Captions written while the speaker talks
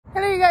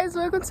guys,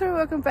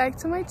 welcome back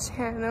to my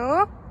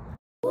channel.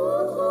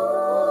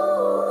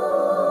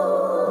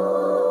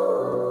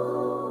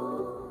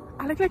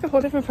 I look like a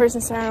whole different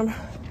person, Sam.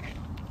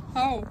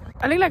 Oh,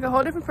 I look like a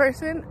whole different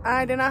person.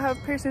 I did not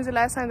have piercings the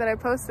last time that I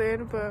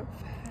posted, but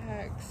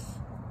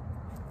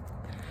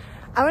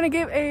I'm gonna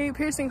give a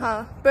piercing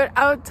haul, but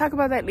I'll talk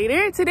about that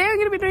later. Today I'm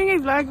gonna be doing a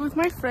vlog with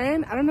my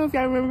friend. I don't know if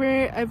y'all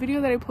remember a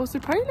video that I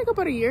posted probably like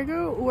about a year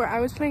ago where I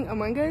was playing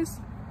Among Us.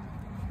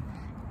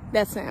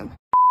 That's Sam.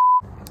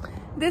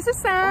 This is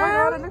Sam. oh my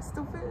god, I look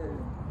stupid.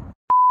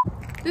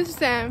 This is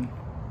Sam.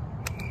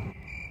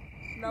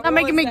 Now, Not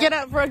making me get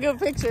up for a good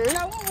picture.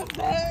 Now, what was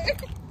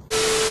that?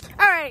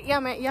 Alright,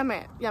 y'all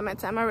met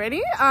Sam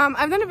already.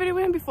 I've done a video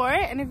with him before,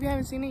 and if you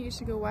haven't seen it, you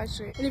should go watch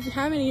it. And if you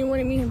haven't and you want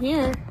to meet him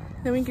here,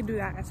 then we can do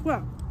that as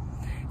well.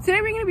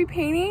 Today we're gonna be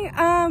painting.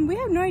 We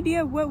have no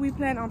idea what we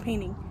plan on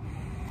painting.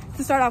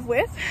 To start off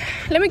with,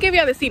 let me give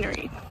y'all the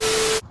scenery.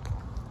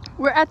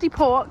 We're at the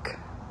park.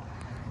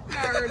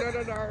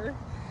 No.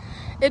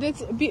 It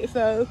is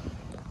beautiful.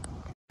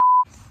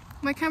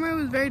 My camera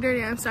was very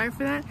dirty. I'm sorry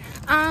for that.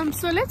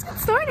 So let's get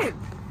started.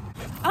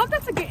 I hope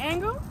that's a good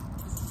angle.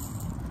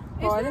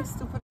 Oh, I look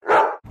stupid.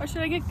 Or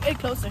should I get it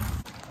closer?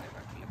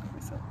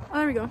 Oh,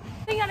 there we go. I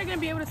think y'all are gonna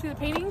be able to see the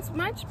paintings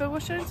much, but we'll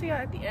show it to y'all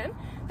at the end.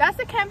 That's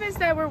the canvas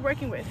that we're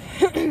working with.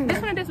 This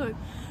one and this one.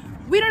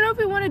 We don't know if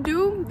we want to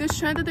do this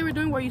trend that they were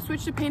doing where you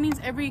switch the paintings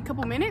every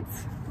couple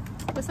minutes.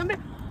 But somebody.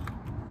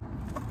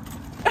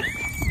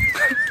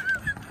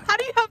 How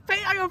do you have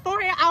paint on your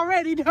forehead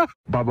already, though?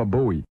 Baba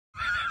Bowie.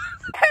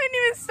 I haven't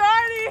even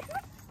started.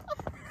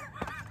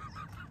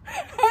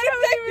 I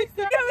haven't even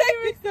started.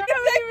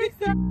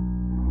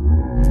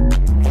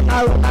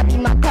 How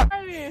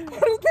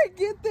did they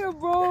get there,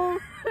 bro?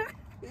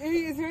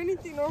 Is there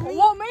anything on me?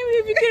 Well, maybe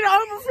if you could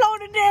overflow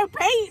the damn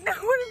paint, that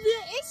wouldn't be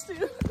an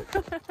issue.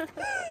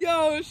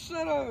 Yo,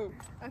 shut up.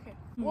 Okay,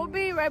 we'll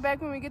be right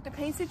back when we get the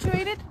paint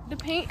situated, the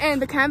paint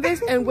and the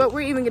canvas, and what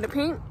we're even gonna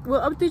paint.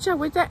 We'll update y'all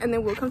with that, and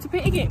then we'll come to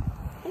paint again.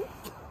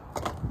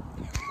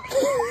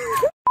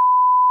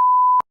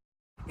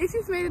 If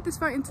you've made it this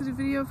far into the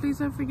video, please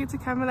don't forget to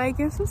comment, like,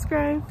 and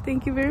subscribe.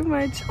 Thank you very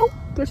much. Oh,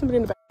 there's somebody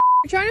in the back.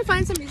 We're trying to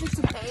find some music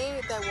to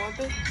paint that won't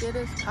get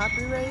us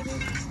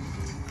copyrighted.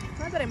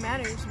 Not that it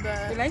matters,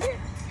 but... You like it?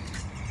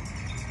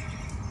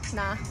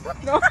 Nah.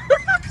 No.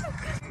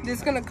 This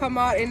is gonna come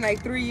out in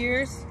like 3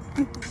 years.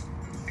 Wait,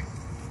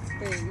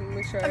 let me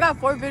make sure. I got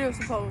 4 videos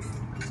to post.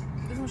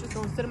 This one's just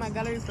gonna sit in my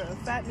gallery for a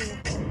fat minute.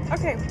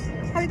 Okay,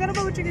 have you thought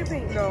about what you're gonna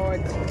paint? No, I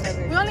don't have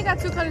it. We only got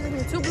 2 colors in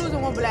here, 2 blues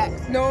and 1 black.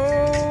 No.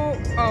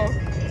 Oh.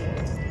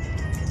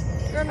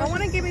 I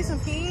wanna give me some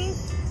pink.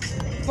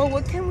 But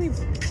what can we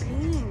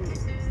paint?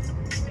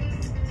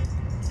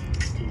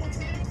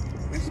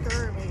 You're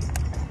scaring me.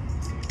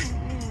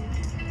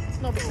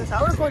 No, because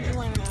I'll record you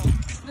right now.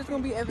 It's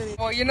gonna be evident.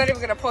 Oh, you're not even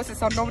gonna post it,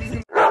 so nobody's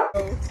gonna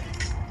know.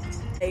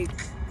 Like,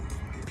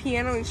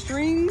 piano and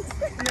strings?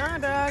 Nah,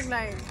 dog,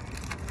 like...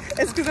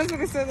 It's because that's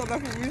what it says on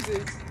Apple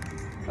Music.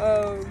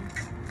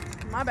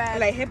 My bad.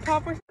 Like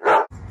hip-hop or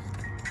something?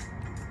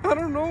 I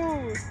don't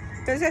know.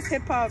 It says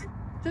hip-hop.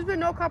 Just with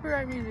no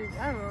copyright music.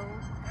 I don't know.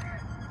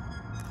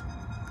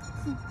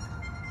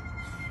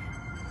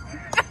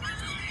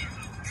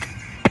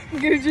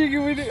 Get a jiggy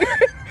with it.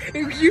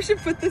 You should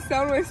put the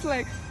sound where it's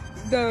like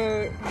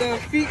the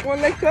feet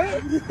one like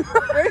that.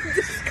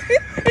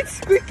 It's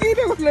squeaking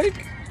or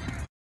like.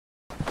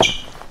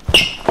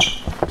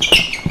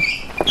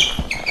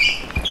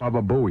 Baba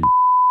Bowie.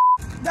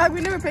 Dog, we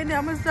never painted.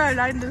 I'm gonna start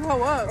lighting this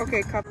whole up.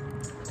 Okay, copy.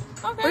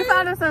 Okay. We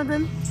found us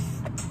something.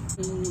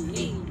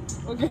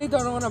 Okay,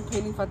 don't know what I'm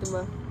painting,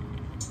 Fatima.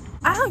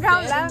 I hung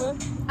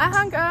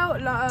out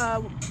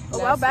a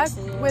while back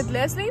with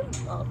Leslie.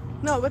 Oh.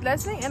 No, with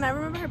Leslie, and I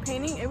remember her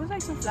painting. It was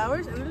like some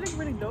flowers, and it looked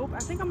really dope. I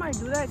think I might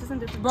do that just in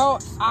different Bro,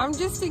 colors. I'm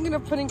just thinking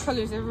of putting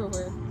colors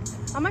everywhere.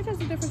 I might just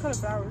do different color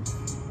flowers.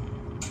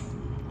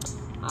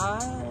 I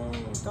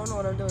don't know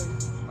what I'm doing.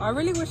 I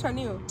really wish I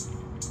knew.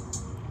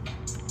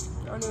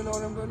 I don't even know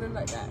what I'm doing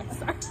like that.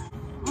 Sorry.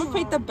 I'm gonna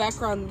paint the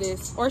background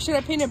this. Or should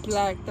I paint it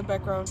black, the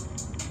background?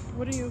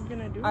 What are you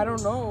gonna do? I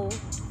don't know.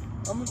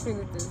 I'm gonna paint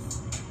it this.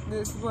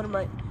 This is what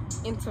my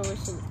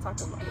intuition is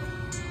talking about.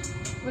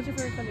 What's your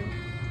favorite color?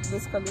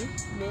 This color,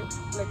 mint,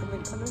 like a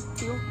mint color,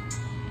 teal.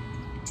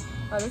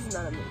 Oh, this is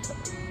not a mint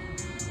color.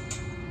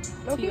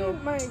 Okay, Teal.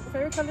 my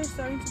favorite color is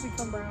starting to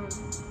become brown.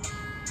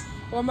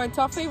 Well, my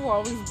top favorite will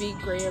always be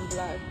gray and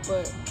black,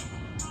 but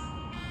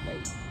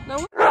like, now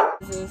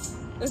what is this?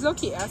 It's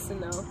low-key acid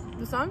now.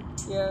 The song?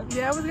 Yeah.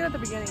 Yeah, it was good at the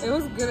beginning. It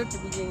was good at the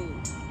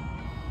beginning.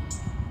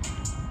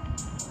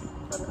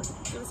 Hold on,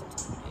 give us some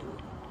time.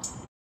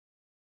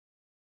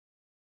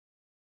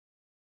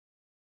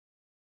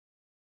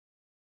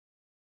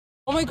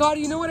 Oh my god,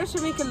 you know what I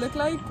should make it look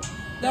like?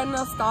 That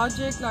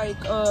nostalgic, like,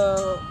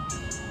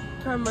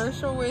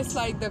 commercial where it's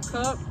like the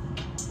cup.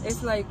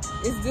 It's like,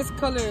 it's this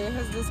color, it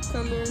has this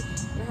color, it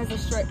has a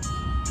stripe.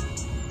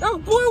 Oh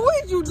boy, what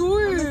did you do?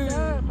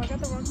 I got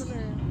the wrong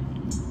color.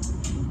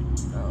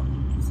 Oh,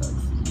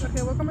 sucks.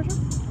 Okay, what commercial?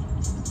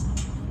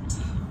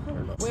 I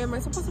don't know. Wait, am I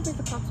supposed to pick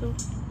the top two?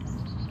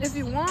 If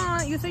you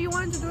want. You say you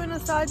wanted to do a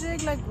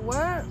nostalgic, like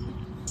what?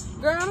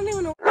 Girl, I don't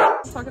even know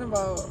what I'm talking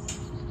about.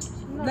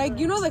 Like,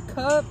 you know the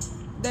cup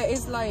that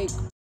is like...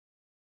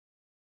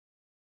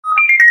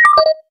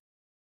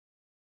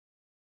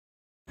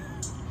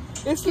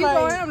 It's Keep like...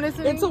 going, I'm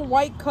listening. It's a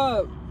white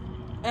cup.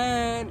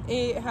 And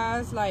it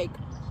has like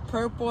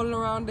purple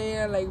around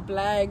there, like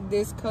black,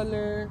 this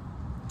color.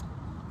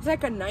 It's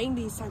like a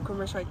 90s type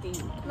commercial, I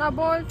think. Nah,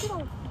 boy, if you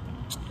don't...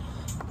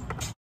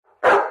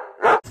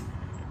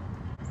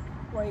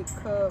 White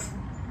cup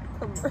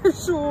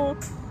commercial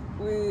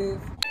with...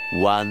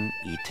 One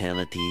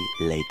eternity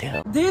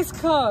later. This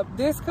cup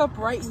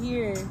right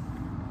here.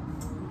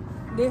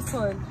 This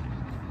one.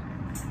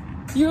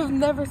 You have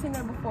never seen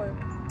that before.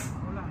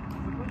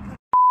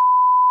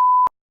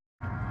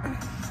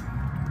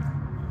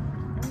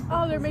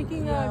 Oh, they're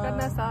making carne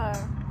asada.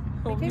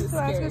 They came to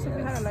ask us if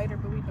we had a lighter,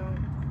 but we don't.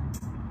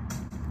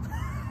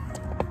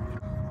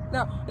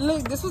 Now,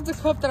 look, this was the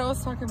cup that I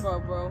was talking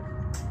about, bro.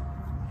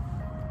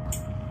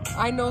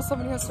 I know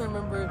somebody has to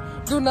remember.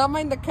 Do not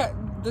mind the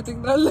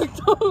thing that I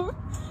looked up.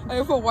 I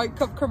have a white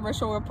cup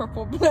commercial with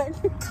purple black.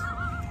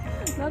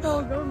 Not the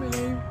whole government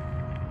name.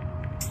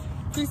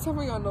 Please tell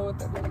me y'all know what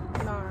that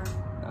is. Nah.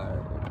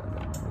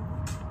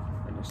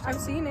 I've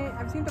seen it.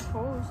 I've seen the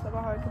post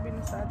about how it could be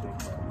nostalgic.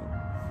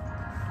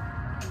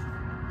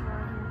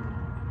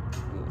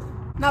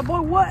 Now,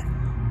 boy, what?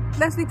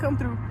 Leslie, come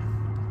through.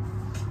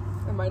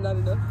 Am I not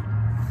enough?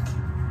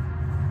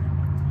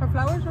 Her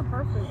flowers are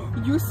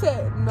perfect. You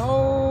said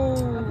no.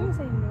 I didn't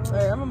say no.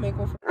 Alright, I'm gonna make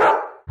one for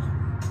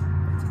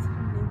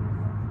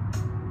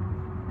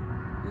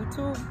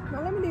YouTube.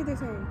 Now let me leave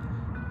this in.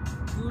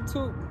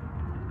 YouTube.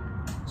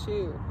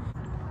 Chill.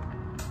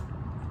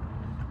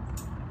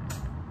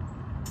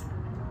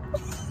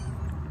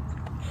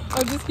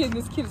 I'm just kidding.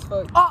 This kid is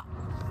fucked. Oh,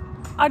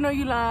 I know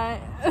you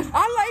lying. I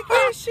like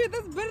it. Shit,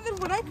 that's better than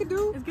what I could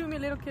do. It's giving me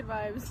little kid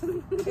vibes.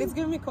 It's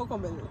giving me Coco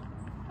Melon.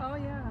 Oh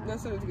yeah.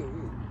 That's what it's giving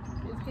me.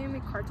 It's giving me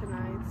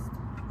cartoonized.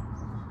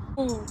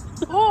 Ooh.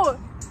 Oh,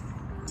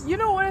 you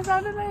know what it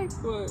sounded like?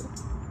 What?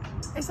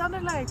 It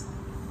sounded like,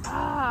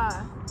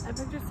 I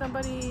pictured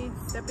somebody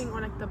stepping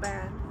on like the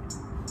band.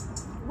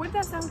 Where'd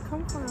that sound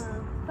come from?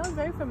 That was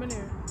very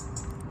familiar.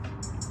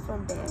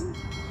 From band?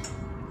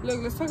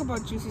 Look, let's talk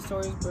about juicy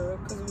stories, bro.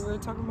 Because we were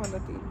talking about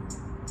nothing.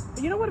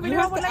 You know what video You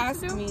I have would to like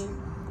ask to do? me.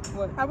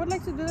 What? I would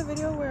like to do the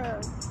video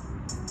where,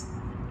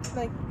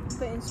 like,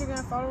 the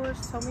Instagram followers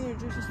tell me their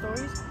juicy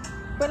stories.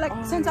 But like,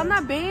 since I'm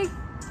not big,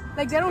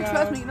 like they don't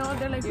trust me. You know,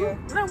 they're like,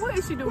 what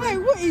is she doing? Wait,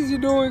 what is you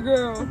doing,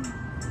 girl?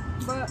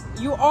 But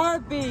you are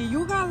big.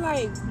 You got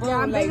like, bro, yeah,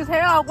 I'm like, big as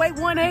hell. I weigh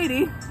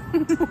 180.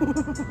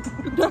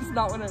 That's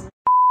not what I mean.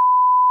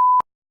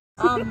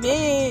 I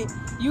mean,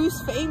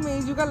 you's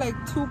famous. You got like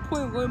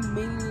 2.1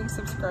 million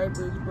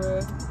subscribers,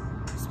 bro.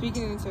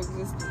 Speaking it into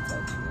existence,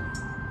 actually.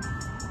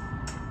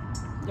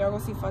 Y'all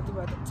gonna see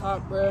Fatima at the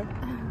top, bro.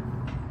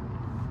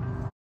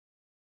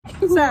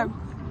 Sam.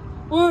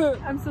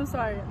 What? I'm so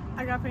sorry.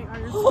 I got paint on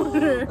your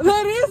sweater.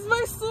 That is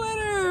my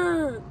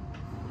sweater.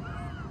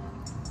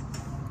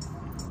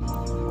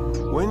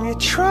 When you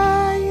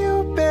try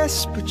your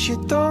best, but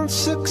you don't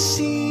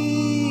succeed.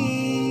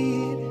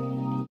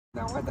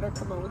 Now, why did I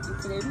come out with you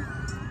today?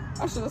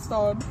 I should have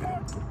stalled.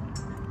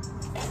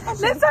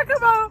 Let's talk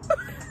about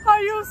how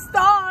you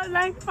stalled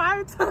like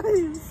 5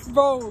 times.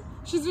 Bro,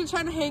 she's been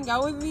trying to hang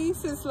out with me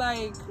since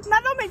like... Now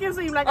don't make it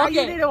seem like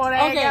you didn't want to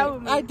hang out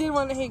with me. I did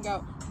want to hang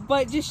out.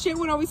 But just shit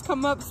would always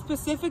come up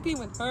specifically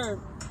with her.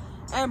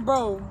 And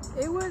bro...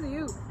 It was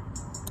you.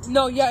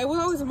 No, yeah, it was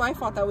always my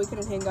fault that we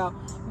couldn't hang out.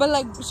 But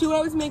like, she would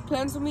always make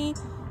plans with me.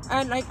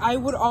 And like, I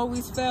would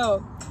always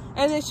fail.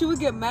 And then she would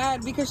get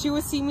mad because she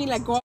would see me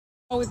like go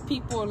out with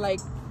people like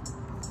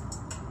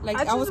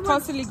I was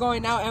constantly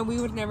going out and we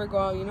would never go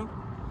out, you know.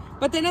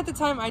 But then at the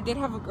time I did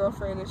have a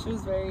girlfriend and she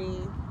was very...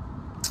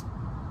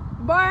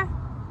 Boy,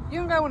 you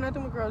don't got with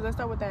nothing with girls. Let's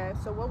start with that.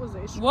 So what was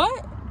the issue?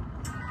 What?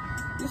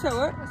 You said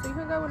what? I said you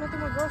don't got with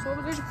nothing with girls. So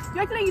what was the issue?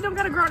 You acting like you don't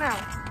got a girl now.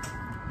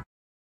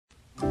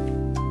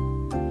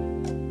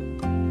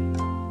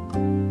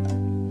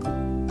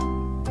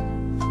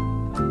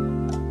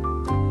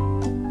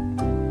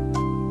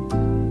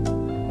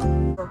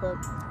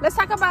 Let's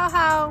talk about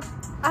how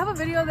I have a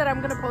video that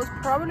I'm gonna post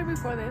probably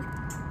before this.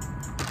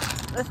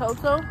 Let's hope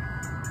so.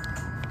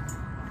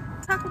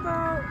 Talk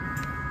about,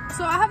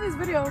 so I have this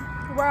video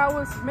where I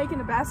was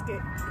making a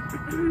basket.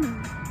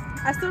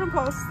 I still don't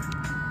post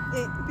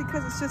it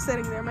because it's just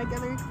sitting there in my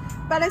gallery.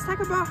 But let's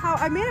talk about how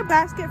I made a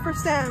basket for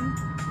Sam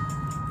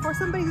for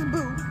somebody's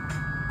boo.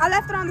 I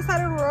left it on the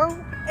side of the road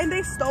and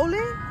they stole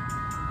it.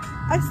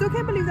 I still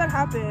can't believe that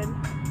happened.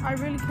 I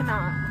really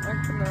cannot.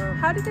 I cannot.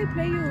 How did they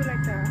play you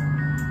like that?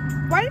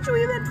 Why did you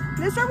even,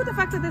 let's start with the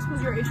fact that this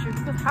was your issue,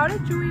 because how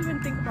did you even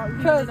think about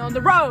leaving it on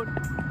the road?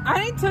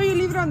 I didn't tell you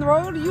leave it on the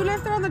road. You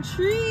left it on the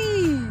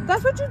tree.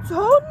 That's what you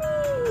told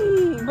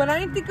me. But I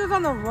didn't think it was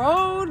on the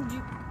road.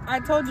 I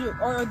told you,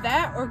 or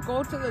that, or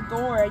go to the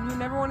door. And you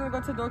never wanted to go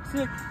to the door because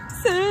you're like,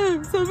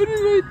 Sam, somebody's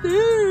right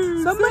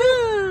there. Somebody?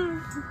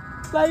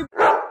 Sam. Like,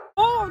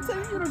 oh, I'm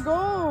telling you to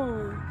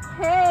go.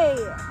 Hey,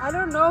 I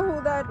don't know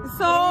who that is.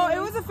 So it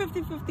was a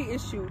 50-50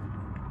 issue.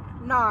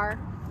 Nar.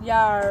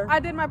 Yeah. I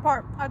did my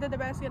part. I did the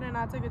basket and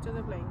I took it to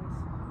the planes.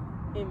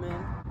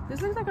 Amen.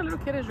 This looks like a little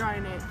kid is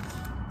drawing it.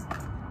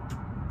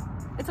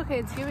 It's okay.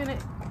 It's giving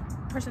it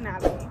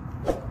personality.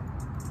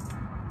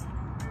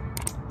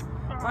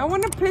 I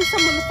want to play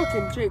some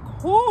motherfucking J.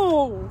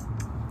 Cole.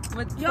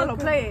 Yolo,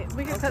 play it.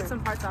 We can cut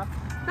some parts off.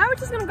 Now we're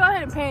just gonna go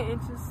ahead and paint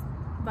and just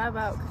vibe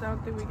out because I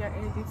don't think we got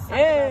anything to talk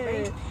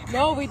about.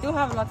 No, we do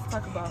have a lot to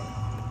talk about.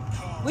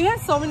 We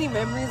have so many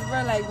memories,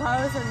 bro. Like,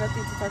 how is there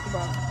nothing to talk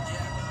about?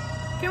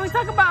 Can we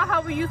talk about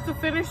how we used to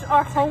finish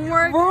our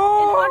homework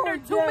Bro, in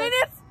under 2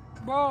 minutes?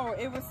 Bro,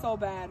 it was so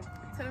bad.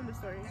 Tell them the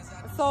story.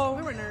 So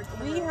We were nerds.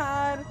 we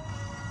had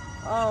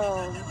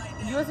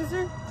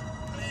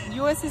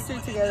US history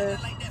together,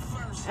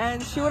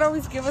 and she would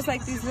always give us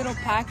like these little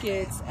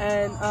packets,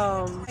 and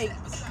like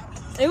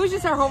it was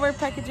just our homework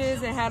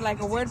packages. It had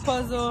like a word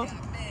puzzle,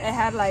 it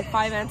had like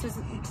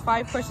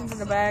 5 questions in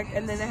the back,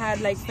 and then it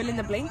had like fill in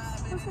the blanks.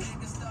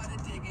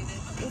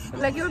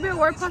 Like it would be a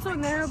word puzzle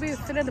and then it would be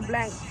fill in the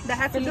blank that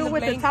had to do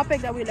with the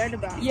topic that we learned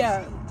about.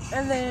 Yeah.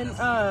 And then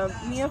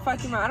me and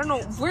Fatima, I don't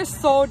know, we're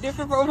so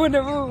different from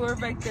whenever we were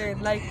back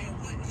then. Like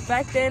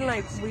back then,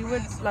 like we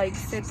would like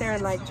sit there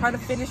and like try to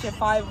finish it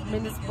 5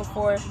 minutes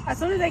before. As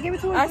soon as they gave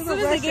it to us,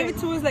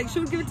 like she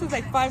would give it to us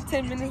like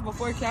 5-10 minutes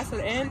before class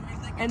would end,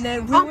 and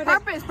then we on would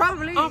purpose,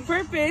 probably on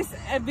purpose,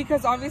 and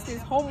because obviously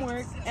it's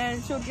homework,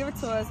 and she would give it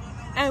to us,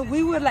 and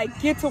we would like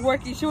get to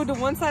work. She would do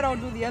one side, I'll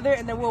do the other,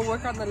 and then we'll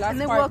work on the last part. And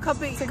then we'll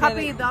copy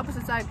the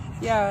opposite side.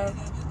 Yeah.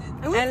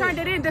 And we turned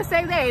it in the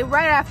same day,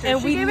 right after.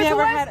 And we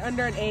never had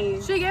under an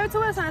A. She gave it to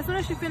us, and as soon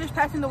as she finished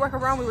passing the work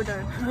around, we were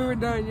done. We were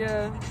done,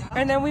 yeah.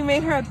 And then we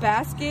made her a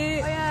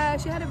basket. Oh yeah,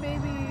 she had a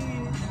baby.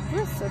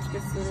 We're such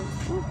good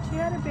students. She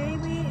had a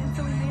baby, and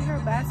so we made her a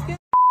basket.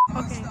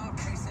 Okay.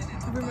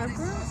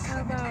 Remember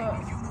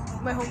about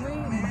my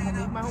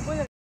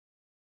homeboy?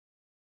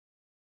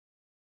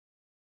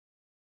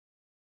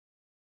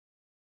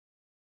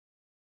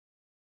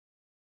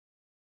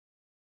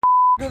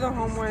 Do the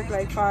homework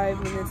like 5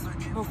 minutes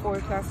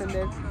before class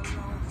ended,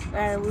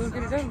 and we would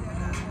get it done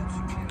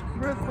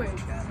Real quick.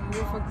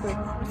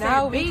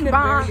 Now we can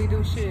barely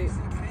do shit.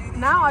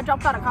 Now I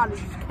dropped out of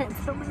college. Can't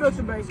tell me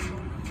nothing, baby.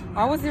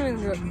 I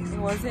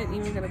wasn't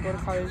even gonna go to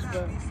college,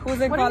 but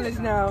who's in college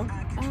now?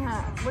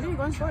 What are you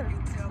going for?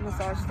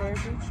 Massage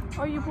therapy.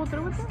 Oh, you pulled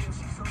through with it?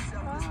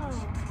 Wow.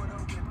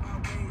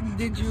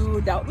 Did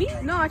you doubt me?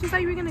 No, I just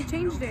thought you were gonna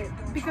change it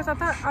because I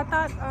thought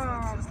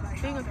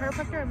being a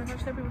chiropractor and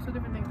massage therapy was 2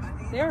 different things.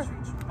 There.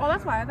 Oh,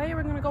 that's why I thought you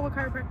were gonna go with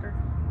chiropractor.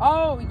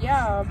 Oh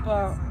yeah,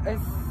 but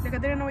it's like I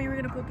didn't know what you were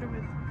gonna pull through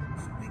with.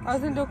 I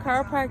was gonna do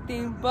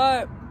chiropractic,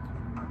 but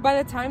by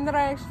the time that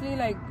I actually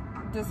like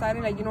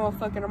decided, like, you know what,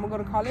 fuck it, I'm gonna go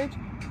to college,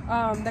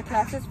 the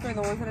classes for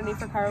the ones that I need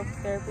for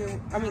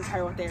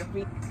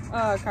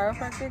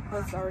chiropractic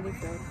was already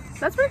filled.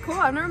 That's pretty cool.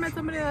 I've never met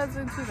somebody that's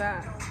into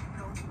that.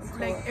 Cool.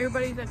 Like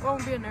everybody's like, oh, I'm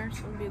gonna be a nurse,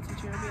 I'm gonna be a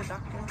teacher, I'm gonna be a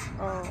doctor.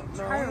 Oh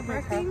no,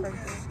 Chiropractic.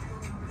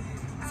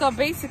 So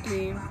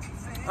basically,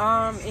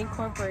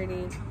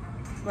 incorporating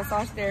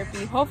massage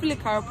therapy, hopefully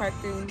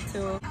chiropractic,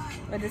 to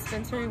a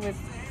dispensary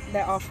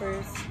that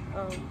offers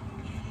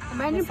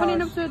imagine massage.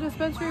 putting up to a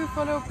dispensary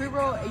for a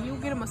pre-roll and you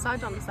get a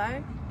massage on the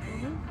side.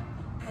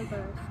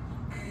 Okay.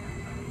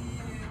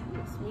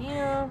 Yes,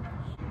 yeah.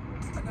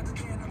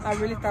 I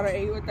really thought I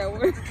ate with that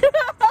one.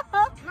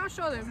 Now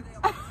show them.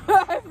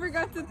 I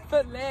forgot to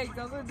put legs.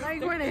 I was like, now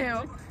you're going to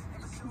hell.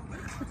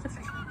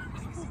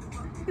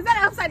 Is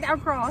that upside down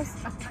cross?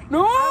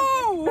 No!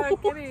 I'm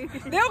kidding.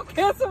 They'll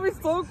cancel me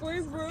so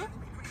quick, bro.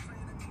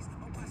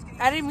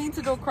 I didn't mean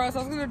to do a cross. I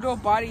was gonna do a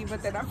body,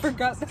 but then I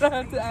forgot that I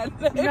had to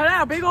add legs. You got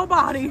that big old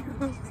body.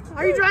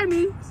 Are you trying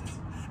me?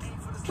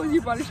 Will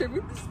you body shape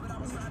me?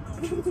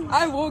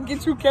 I won't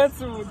get you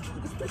canceled.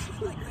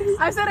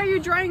 I said, are you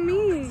drawing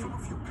me?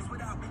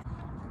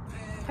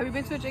 Have you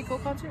been to a J. Cole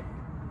concert?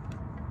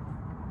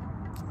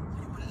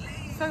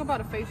 Let's talk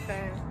about a Faith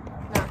fan.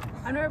 Nah,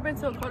 I've never been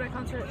to a Kodak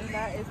concert, and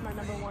that is my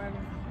 #1.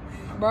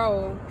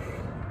 Bro,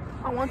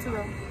 I want to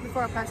though,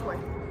 before I pass away.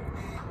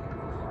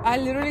 I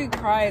literally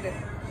cried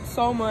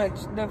so much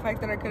the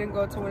fact that I couldn't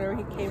go to whenever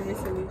he came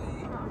recently.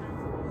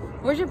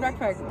 Where's your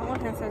backpack? I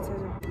want hand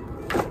sanitizer.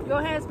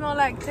 Your hands smell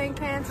like tin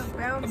cans of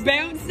bounce.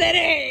 Bounce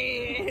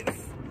it!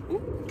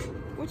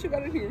 What you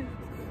got in here?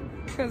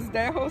 Because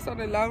that hole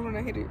sounded loud when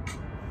I hit it.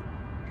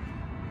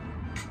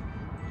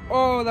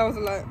 Oh, that was a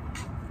lot.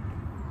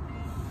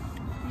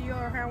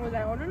 Your hand was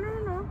like, oh,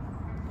 no.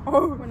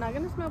 Oh. We're not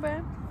going to smell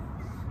bad.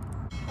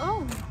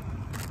 Oh.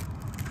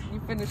 You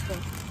finished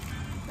them.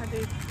 I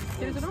did.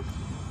 ¿Quieres uno?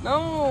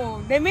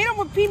 No, they made them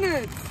with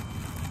peanuts.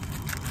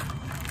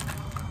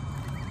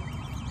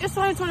 It's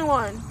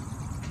 2021.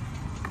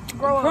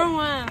 Grow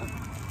up.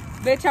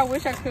 Bitch, I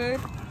wish I could.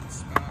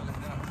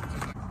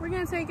 We're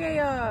going to take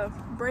a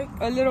break.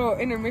 A little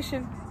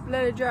intermission.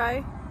 Let it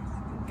dry.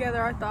 Gather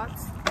our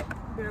thoughts.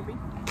 BRB.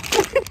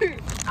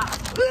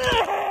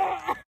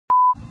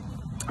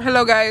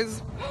 Hello,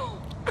 guys.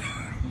 I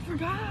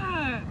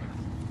forgot.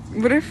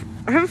 What if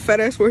I have a fat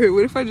ass forehead?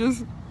 What if I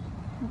just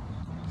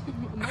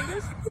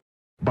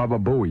Baba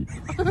Booey.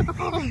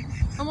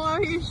 I'm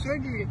out here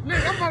struggling.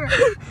 Look, I'm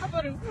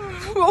about to.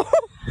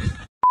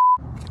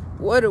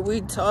 What are we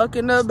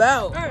talking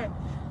about? Alright,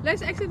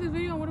 let's exit this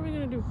video. What are we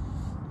gonna do?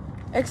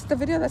 Exit the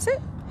video, that's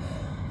it?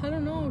 I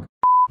don't know.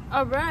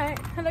 Alright,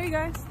 hello you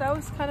guys. That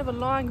was kind of a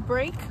long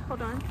break.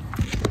 Hold on.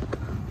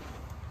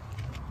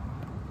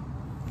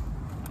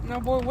 No,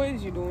 boy, what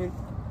is you doing?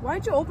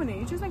 Why'd you open it?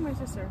 You're just like my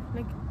sister.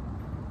 Like,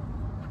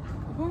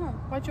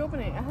 why'd you open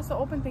it? It has the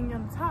open thing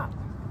on the top.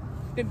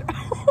 Don't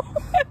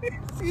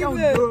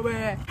do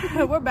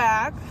it. We're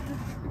back.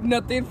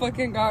 Nothing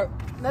fucking got.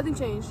 Nothing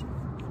changed.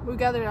 We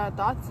gathered our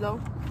thoughts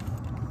though.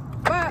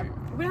 But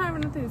we don't have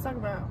nothing to talk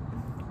about.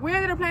 We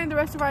ended up planning the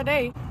rest of our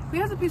day. We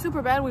had to pee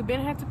super bad. We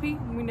been had to pee.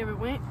 We never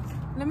went.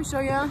 Let me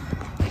show y'all.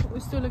 We're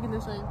still looking the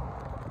same.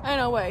 Ain't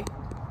no way.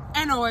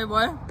 Ain't no way,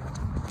 boy.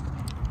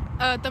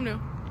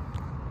 Thumbnail.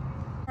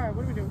 Alright,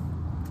 what do we do?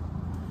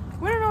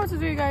 We don't know what to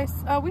do,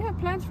 guys. We have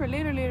plans for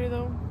later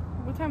though.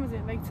 What time is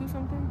it? Like 2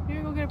 something? You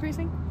gonna go get a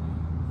piercing?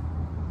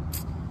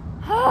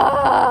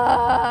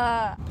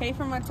 Pay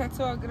for my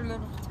tattoo, I'll get a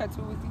little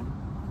tattoo with you.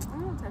 I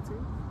don't want a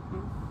tattoo.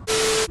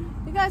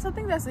 You guys, I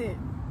think that's it.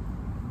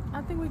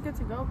 I think we're good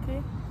to go,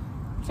 okay?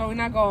 So we're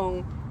not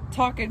gonna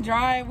talk and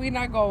drive, we're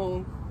not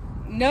gonna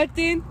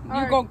nothing.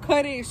 You're gonna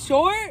cut it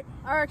short?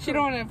 Alright, She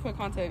don't wanna put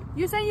content.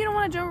 You saying you don't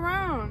want to drive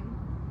around?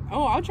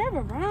 Oh, I'll drive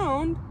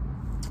around.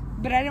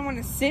 But I didn't want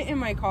to sit in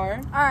my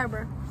car. Alright,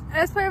 bro.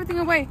 Let's put everything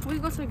away. We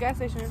can go to the gas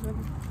station or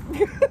something.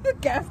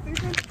 Gas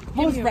station?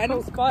 Most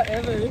random spot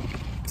ever.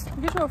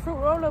 Get you a fruit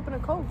roll up and a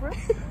Coke, bro.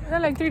 They're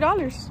like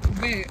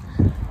 $3. Wait.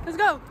 Let's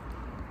go.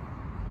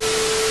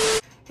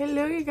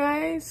 Hello, you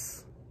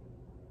guys.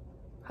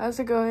 How's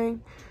it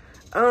going?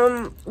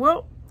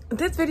 Well,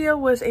 this video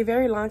was a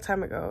very long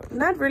time ago.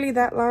 Not really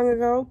that long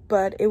ago,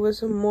 but it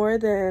was more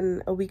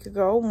than a week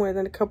ago, more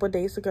than a couple of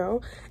days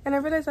ago. And I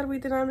realized that we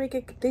did not make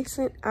a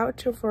decent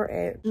outro for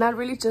it. Not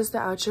really just the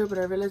outro, but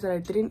I realized that I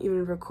didn't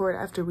even record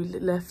after we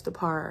left the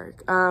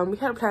park. We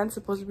had plans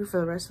supposed to be for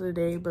the rest of the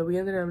day, but we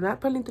ended up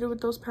not pulling through with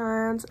those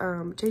plans.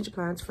 Changing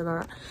plans for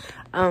that.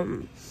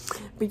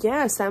 But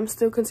yeah, Sam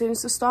still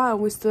continues to stall and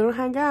we still don't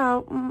hang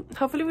out.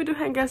 Hopefully we do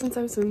hang out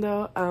sometime soon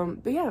though.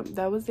 But yeah,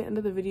 that was the end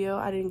of the video.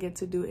 I didn't get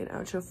to do an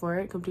outro for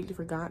it. Completely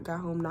forgot. Got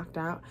home knocked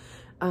out.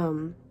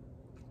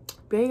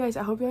 But yeah, guys,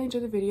 I hope y'all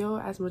enjoyed the video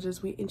as much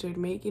as we enjoyed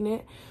making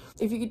it.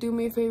 If you could do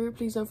me a favor,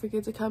 please don't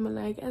forget to comment,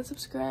 like, and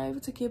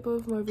subscribe to keep up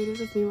with more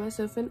videos of me,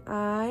 myself, and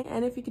I.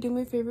 And if you could do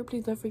me a favor,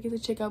 please don't forget to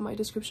check out my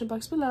description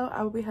box below.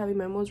 I will be having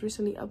my most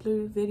recently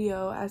uploaded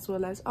video as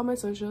well as all my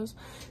socials.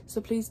 So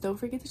please don't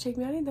forget to check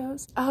me out in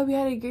those. I hope you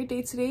had a great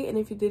day today. And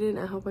if you didn't,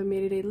 I hope I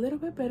made it a little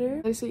bit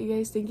better. So you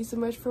guys, thank you so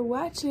much for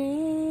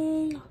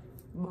watching.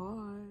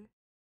 Bye.